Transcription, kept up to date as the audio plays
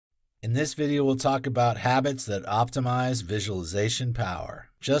In this video, we'll talk about habits that optimize visualization power.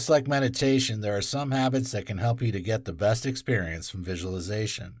 Just like meditation, there are some habits that can help you to get the best experience from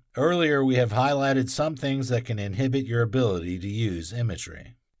visualization. Earlier, we have highlighted some things that can inhibit your ability to use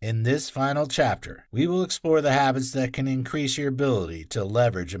imagery. In this final chapter, we will explore the habits that can increase your ability to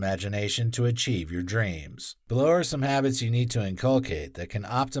leverage imagination to achieve your dreams. Below are some habits you need to inculcate that can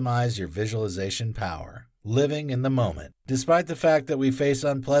optimize your visualization power. Living in the moment. Despite the fact that we face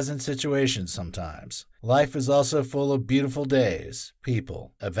unpleasant situations sometimes, life is also full of beautiful days,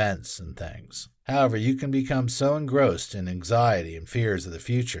 people, events, and things. However, you can become so engrossed in anxiety and fears of the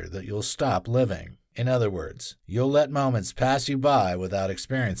future that you'll stop living. In other words, you'll let moments pass you by without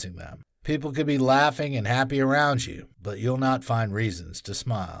experiencing them. People could be laughing and happy around you, but you'll not find reasons to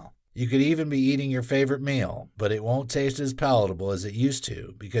smile. You could even be eating your favorite meal, but it won't taste as palatable as it used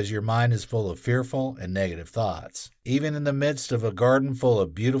to because your mind is full of fearful and negative thoughts. Even in the midst of a garden full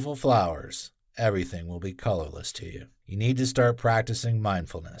of beautiful flowers, everything will be colorless to you. You need to start practicing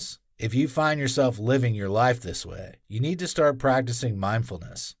mindfulness. If you find yourself living your life this way, you need to start practicing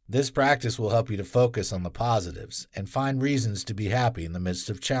mindfulness. This practice will help you to focus on the positives and find reasons to be happy in the midst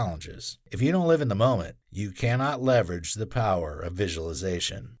of challenges. If you don't live in the moment, you cannot leverage the power of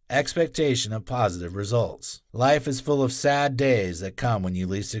visualization. Expectation of positive results. Life is full of sad days that come when you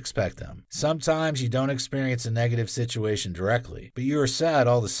least expect them. Sometimes you don't experience a negative situation directly, but you are sad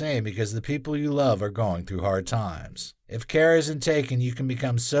all the same because the people you love are going through hard times. If care isn't taken, you can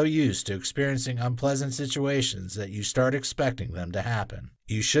become so used to experiencing unpleasant situations that you start expecting them to happen.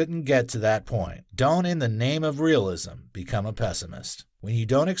 You shouldn't get to that point. Don't, in the name of realism, become a pessimist. When you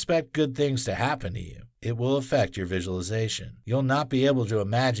don't expect good things to happen to you, it will affect your visualization. You'll not be able to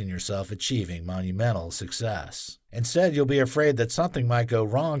imagine yourself achieving monumental success. Instead, you'll be afraid that something might go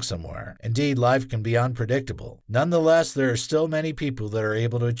wrong somewhere. Indeed, life can be unpredictable. Nonetheless, there are still many people that are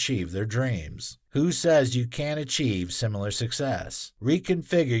able to achieve their dreams. Who says you can't achieve similar success?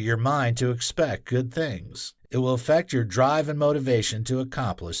 Reconfigure your mind to expect good things. It will affect your drive and motivation to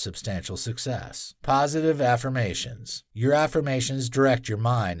accomplish substantial success. Positive affirmations. Your affirmations direct your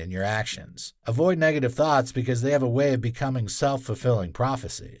mind and your actions. Avoid negative thoughts because they have a way of becoming self-fulfilling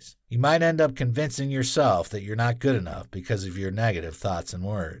prophecies. You might end up convincing yourself that you're not good enough because of your negative thoughts and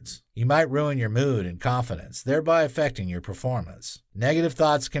words. You might ruin your mood and confidence, thereby affecting your performance. Negative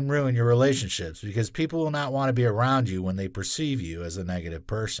thoughts can ruin your relationships because people will not want to be around you when they perceive you as a negative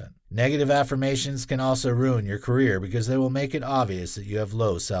person. Negative affirmations can also ruin your career because they will make it obvious that you have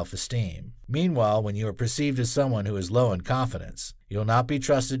low self-esteem. Meanwhile, when you are perceived as someone who is low in confidence, you'll not be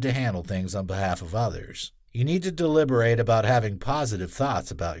trusted to handle things on behalf of others. You need to deliberate about having positive thoughts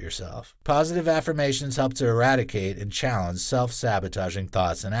about yourself. Positive affirmations help to eradicate and challenge self-sabotaging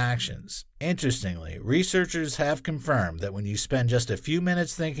thoughts and actions. Interestingly, researchers have confirmed that when you spend just a few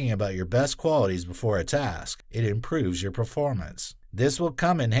minutes thinking about your best qualities before a task, it improves your performance. This will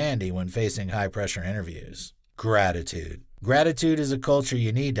come in handy when facing high-pressure interviews. Gratitude. Gratitude is a culture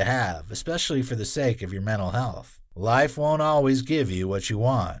you need to have, especially for the sake of your mental health. Life won't always give you what you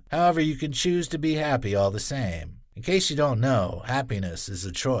want. However, you can choose to be happy all the same. In case you don't know, happiness is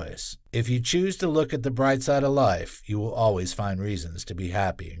a choice. If you choose to look at the bright side of life, you will always find reasons to be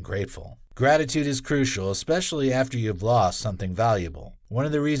happy and grateful. Gratitude is crucial, especially after you've lost something valuable. One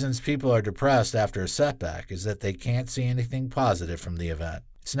of the reasons people are depressed after a setback is that they can't see anything positive from the event.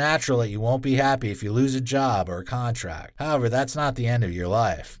 It's natural that you won't be happy if you lose a job or a contract. However, that's not the end of your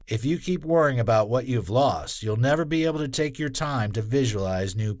life. If you keep worrying about what you've lost, you'll never be able to take your time to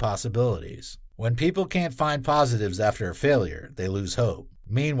visualize new possibilities. When people can't find positives after a failure, they lose hope.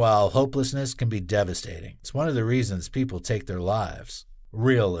 Meanwhile, hopelessness can be devastating. It's one of the reasons people take their lives.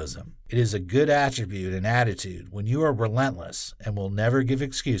 Realism. It is a good attribute and attitude when you are relentless and will never give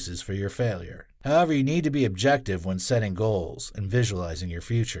excuses for your failure. However, you need to be objective when setting goals and visualizing your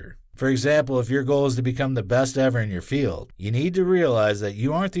future. For example, if your goal is to become the best ever in your field, you need to realize that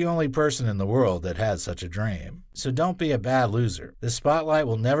you aren't the only person in the world that has such a dream. So don't be a bad loser. The spotlight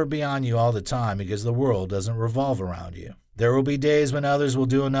will never be on you all the time because the world doesn't revolve around you. There will be days when others will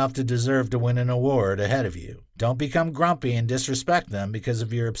do enough to deserve to win an award ahead of you. Don't become grumpy and disrespect them because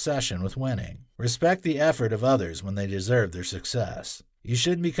of your obsession with winning. Respect the effort of others when they deserve their success. You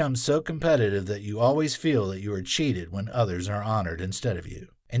shouldn't become so competitive that you always feel that you are cheated when others are honored instead of you.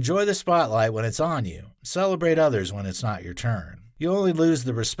 Enjoy the spotlight when it's on you. Celebrate others when it's not your turn. You only lose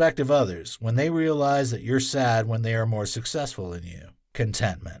the respect of others when they realize that you're sad when they are more successful than you.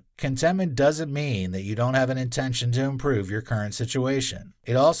 Contentment. Contentment doesn't mean that you don't have an intention to improve your current situation.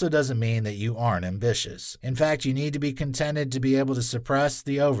 It also doesn't mean that you aren't ambitious. In fact, you need to be contented to be able to suppress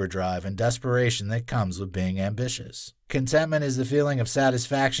the overdrive and desperation that comes with being ambitious. Contentment is the feeling of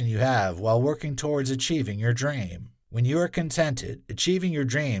satisfaction you have while working towards achieving your dream. When you are contented, achieving your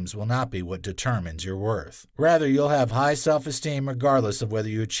dreams will not be what determines your worth. Rather, you'll have high self-esteem regardless of whether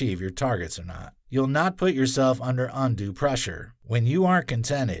you achieve your targets or not. You'll not put yourself under undue pressure. When you aren't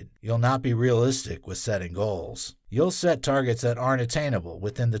contented, you'll not be realistic with setting goals. You'll set targets that aren't attainable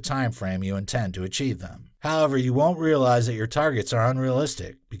within the time frame you intend to achieve them. However, you won't realize that your targets are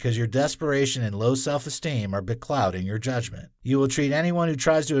unrealistic because your desperation and low self-esteem are beclouding your judgment. You will treat anyone who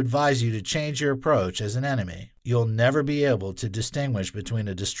tries to advise you to change your approach as an enemy. You'll never be able to distinguish between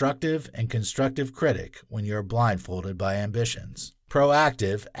a destructive and constructive critic when you are blindfolded by ambitions.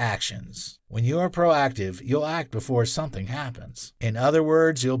 Proactive actions. When you are proactive, you'll act before something happens. In other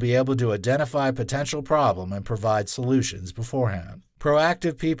words, you'll be able to identify a potential problem and provide solutions beforehand.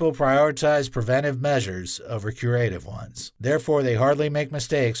 Proactive people prioritize preventive measures over curative ones. Therefore, they hardly make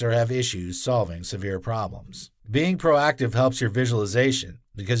mistakes or have issues solving severe problems. Being proactive helps your visualization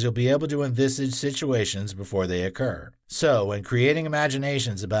because you'll be able to envisage situations before they occur. So, when creating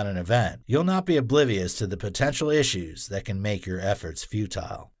imaginations about an event, you'll not be oblivious to the potential issues that can make your efforts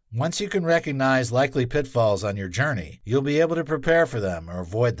futile. Once you can recognize likely pitfalls on your journey, you'll be able to prepare for them or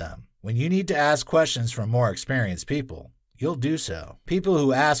avoid them. When you need to ask questions from more experienced people, you'll do so. People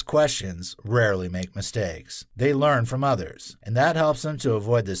who ask questions rarely make mistakes. They learn from others, and that helps them to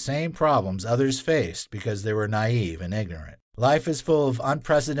avoid the same problems others faced because they were naive and ignorant. Life is full of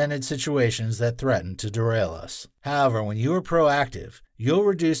unprecedented situations that threaten to derail us. However, when you are proactive, you'll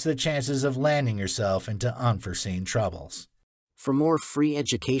reduce the chances of landing yourself into unforeseen troubles. For more free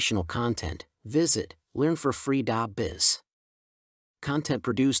educational content, visit learnforfree.biz. Content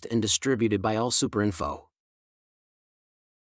produced and distributed by AllSuperInfo.